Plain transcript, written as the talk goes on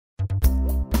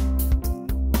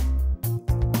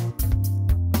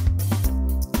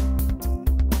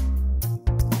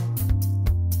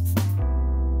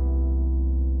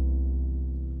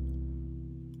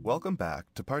Welcome back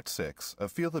to Part 6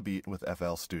 of Feel the Beat with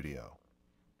FL Studio.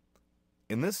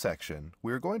 In this section,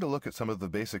 we are going to look at some of the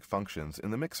basic functions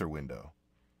in the mixer window.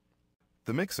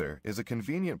 The mixer is a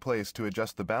convenient place to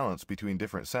adjust the balance between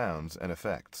different sounds and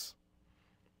effects.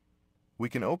 We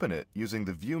can open it using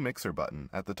the View Mixer button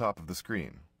at the top of the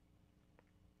screen.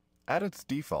 At its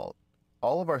default,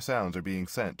 all of our sounds are being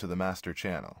sent to the master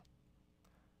channel.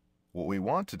 What we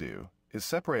want to do is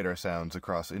separate our sounds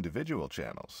across individual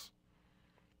channels.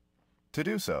 To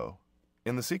do so,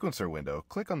 in the sequencer window,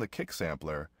 click on the kick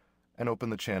sampler and open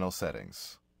the channel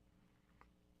settings.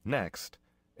 Next,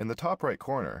 in the top right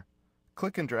corner,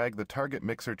 click and drag the target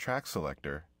mixer track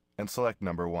selector and select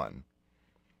number 1.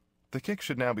 The kick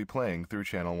should now be playing through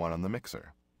channel 1 on the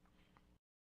mixer.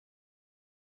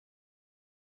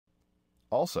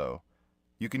 Also,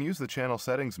 you can use the channel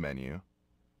settings menu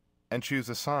and choose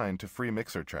Assign to Free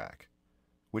Mixer Track,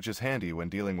 which is handy when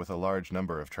dealing with a large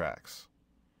number of tracks.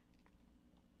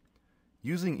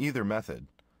 Using either method,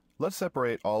 let's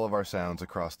separate all of our sounds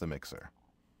across the mixer.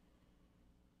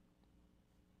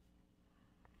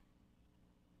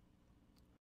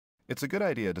 It's a good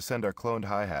idea to send our cloned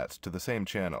hi-hats to the same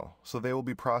channel so they will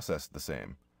be processed the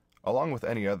same, along with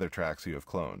any other tracks you have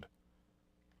cloned.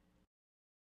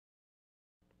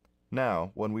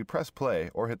 Now, when we press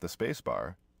play or hit the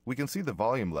spacebar, we can see the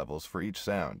volume levels for each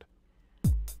sound.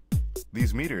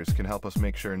 These meters can help us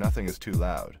make sure nothing is too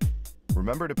loud.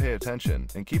 Remember to pay attention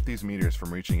and keep these meters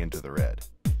from reaching into the red.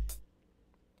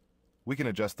 We can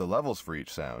adjust the levels for each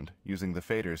sound using the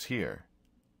faders here.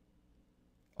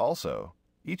 Also,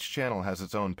 each channel has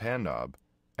its own pan knob,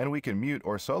 and we can mute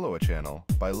or solo a channel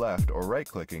by left or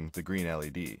right-clicking the green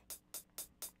LED.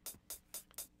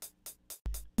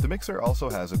 The mixer also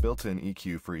has a built-in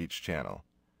EQ for each channel,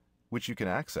 which you can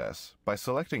access by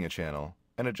selecting a channel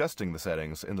and adjusting the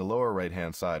settings in the lower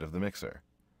right-hand side of the mixer.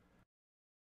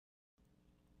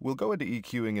 We'll go into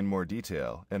EQing in more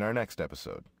detail in our next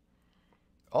episode.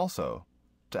 Also,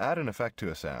 to add an effect to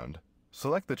a sound,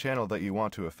 select the channel that you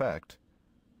want to affect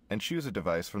and choose a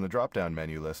device from the drop-down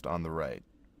menu list on the right.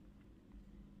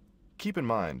 Keep in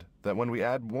mind that when we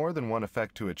add more than one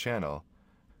effect to a channel,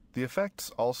 the effects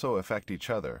also affect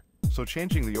each other, so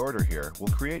changing the order here will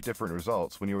create different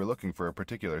results when you are looking for a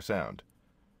particular sound.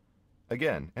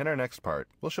 Again, in our next part,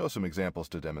 we'll show some examples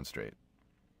to demonstrate.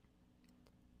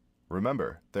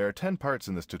 Remember, there are 10 parts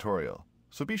in this tutorial,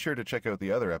 so be sure to check out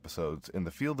the other episodes in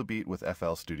the Feel the Beat with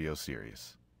FL Studio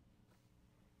series.